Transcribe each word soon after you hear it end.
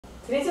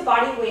Today's a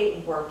body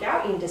weight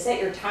workout. You need to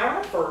set your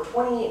timer for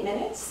 28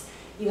 minutes.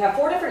 You have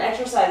 4 different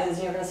exercises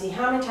and you're going to see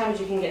how many times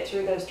you can get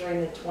through those during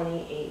the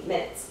 28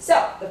 minutes.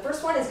 So the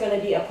first one is going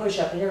to be a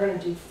push-up, and you're going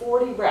to do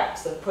 40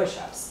 reps of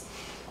push-ups.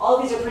 All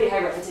of these are pretty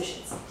high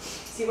repetitions.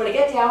 So you want to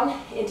get down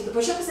into the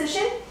push-up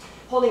position,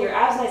 holding your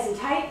abs nice and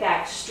tight,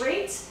 back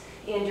straight,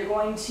 and you're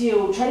going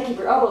to try to keep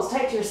your elbows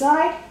tight to your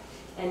side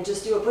and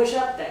just do a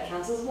push-up that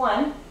counts as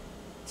 1,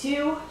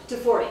 2 to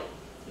 40.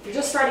 If you're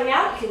just starting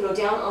out, you can go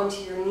down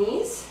onto your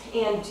knees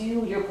and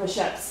do your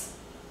push-ups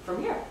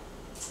from here,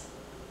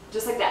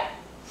 just like that.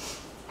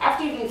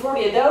 After you do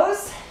 40 of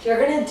those, you're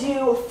going to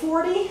do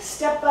 40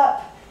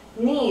 step-up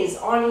knees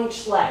on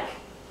each leg.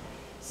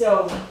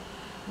 So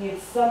you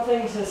need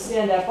something to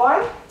stand up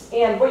on.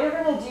 And what you're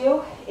going to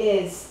do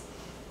is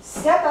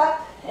step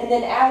up, and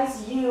then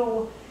as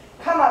you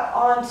come up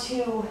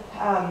onto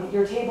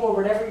your table or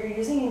whatever you're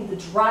using, you need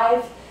to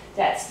drive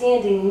that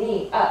standing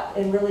knee up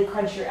and really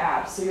crunch your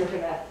abs. So you're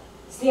going to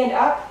stand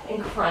up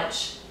and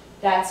crunch.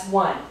 That's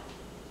 1,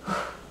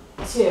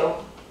 2,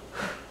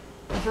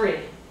 3.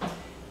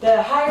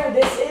 The higher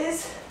this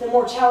is, the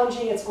more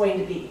challenging it's going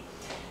to be.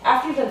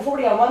 After you've done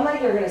 40 on one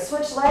leg, you're going to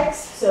switch legs.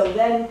 So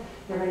then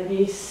you're going to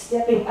be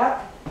stepping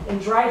up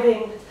and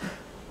driving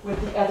with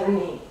the other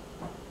knee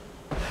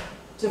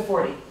to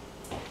 40.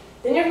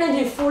 Then you're going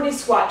to do 40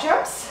 squat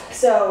jumps.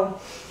 So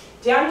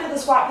down to the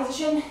squat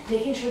position,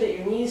 making sure that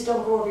your knees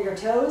don't go over your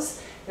toes.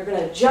 You're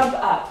going to jump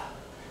up.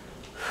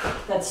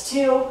 That's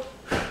 2,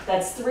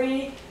 that's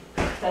 3,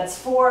 that's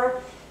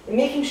 4. And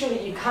making sure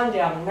that you come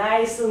down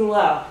nice and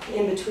low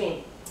in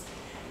between.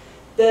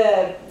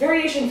 The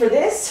variation for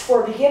this,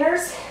 for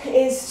beginners,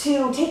 is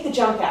to take the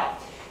jump out.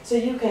 So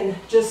you can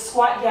just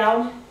squat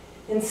down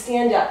and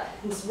stand up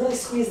and just really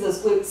squeeze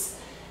those glutes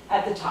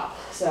at the top.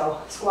 So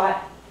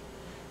squat,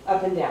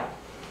 up and down.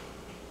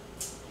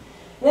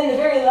 And then the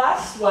very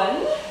last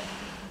one,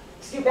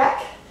 scoot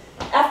back,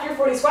 after your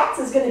 40 squats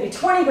is going to be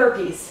 20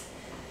 burpees.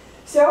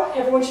 So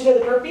everyone should do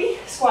the burpee,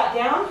 squat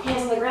down,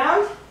 hands on the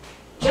ground,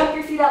 jump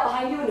your feet out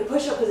behind you into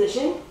push-up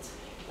position.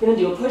 You're going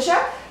to do a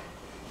push-up,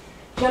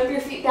 jump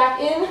your feet back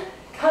in,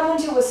 come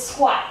into a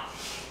squat,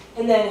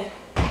 and then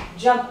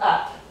jump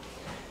up.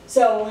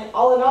 So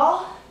all in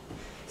all,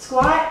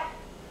 squat,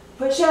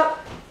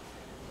 push-up,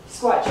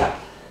 squat, jump.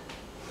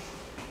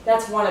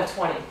 That's 1 of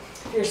 20.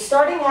 If you're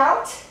starting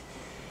out,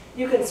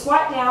 you can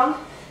squat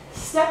down,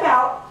 step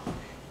out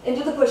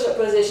into the push-up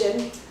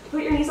position,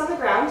 put your knees on the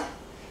ground,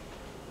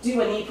 do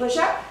a knee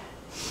push-up,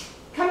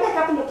 come back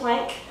up into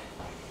plank,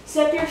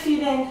 step your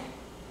feet in,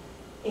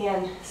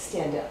 and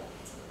stand up.